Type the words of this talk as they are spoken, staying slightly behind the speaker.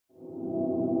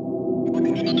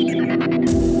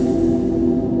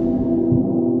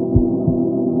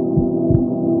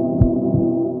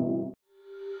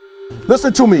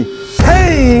Listen to me,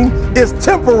 pain is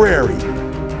temporary.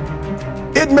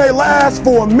 It may last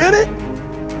for a minute,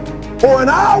 or an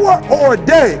hour, or a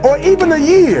day, or even a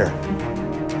year.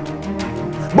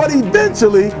 But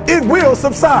eventually, it will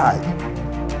subside,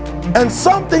 and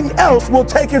something else will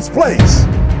take its place.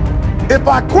 If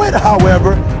I quit,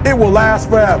 however, it will last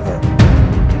forever.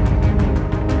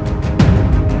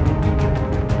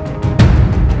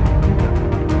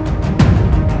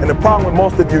 And the problem with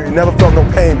most of you, you never felt no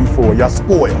pain before. Y'all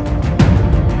spoiled.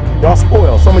 Y'all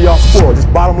spoiled. Some of y'all spoiled.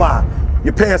 Just bottom line.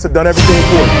 Your parents have done everything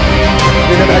for you.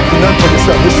 You never had to do nothing for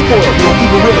yourself. You're spoiled. You don't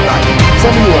keep it real tonight. Some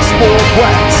of you are spoiled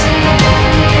brats.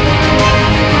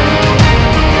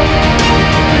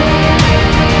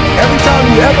 Every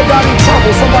time you ever got in trouble,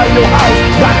 somebody in your house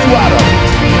got you out of it.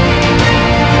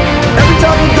 Every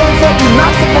time you've done something you're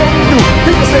not supposed to do,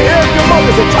 people say, Eric, your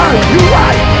mother's a tyrant. You're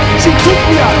right. She took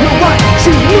me out. You're right.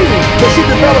 She knew that she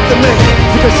developed a man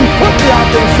because she put me out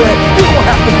there and said, you're going to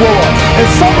have to grow up. And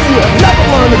some of you have never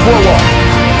learned to grow up.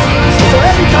 And so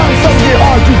every time something gets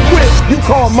hard, you quit, you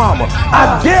call mama.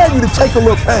 I dare you to take a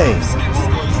little pain.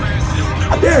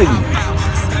 I dare you.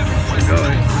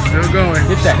 Still going.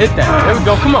 Hit that. There we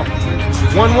go. Come on.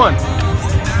 1-1.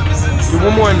 Do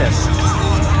one more in this.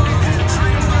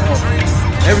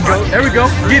 There we go.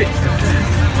 Get it.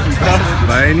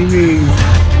 By any means.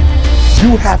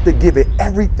 You have to give it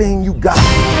everything you got.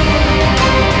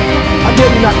 I dare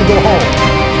you not to go home.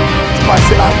 Somebody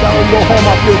said, I don't go home,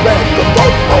 I feel bad. Go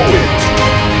through it.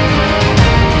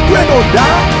 You ain't gonna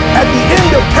die. At the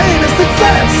end of pain is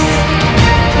success.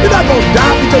 You're not gonna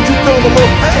die because you feel a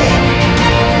little pain.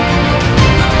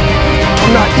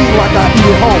 I'm not eating like I eat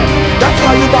at home. That's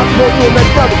why you're about to go through a next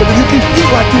level, because if you keep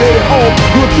eating like you ate at home,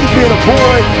 you'll keep being a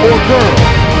boy or a girl.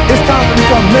 It's time to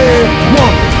become man,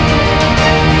 woman.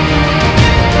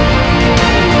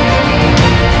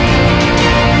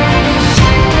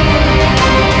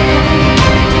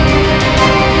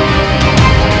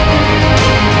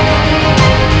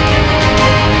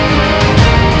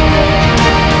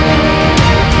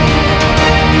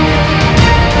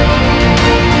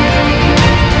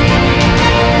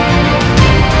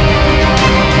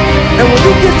 And when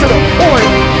you get to the point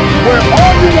where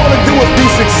all you want to do is be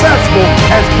successful,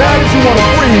 as bad as you want to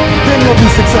breathe, then you'll be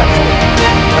successful.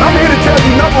 And I'm here to tell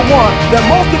you, number one, that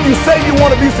most of you say you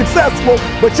want to be successful,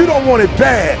 but you don't want it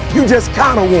bad. You just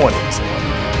kind of want it.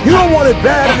 You don't want it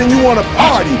bad than you want to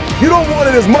party. You don't want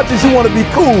it as much as you want to be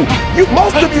cool.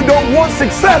 Most of you don't want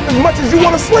success as much as you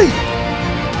want to sleep.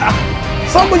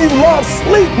 Some of you love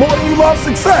sleep more than you love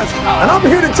success. And I'm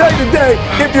here to tell you today,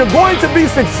 if you're going to be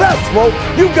successful,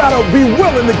 you gotta be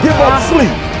willing to give up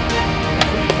sleep.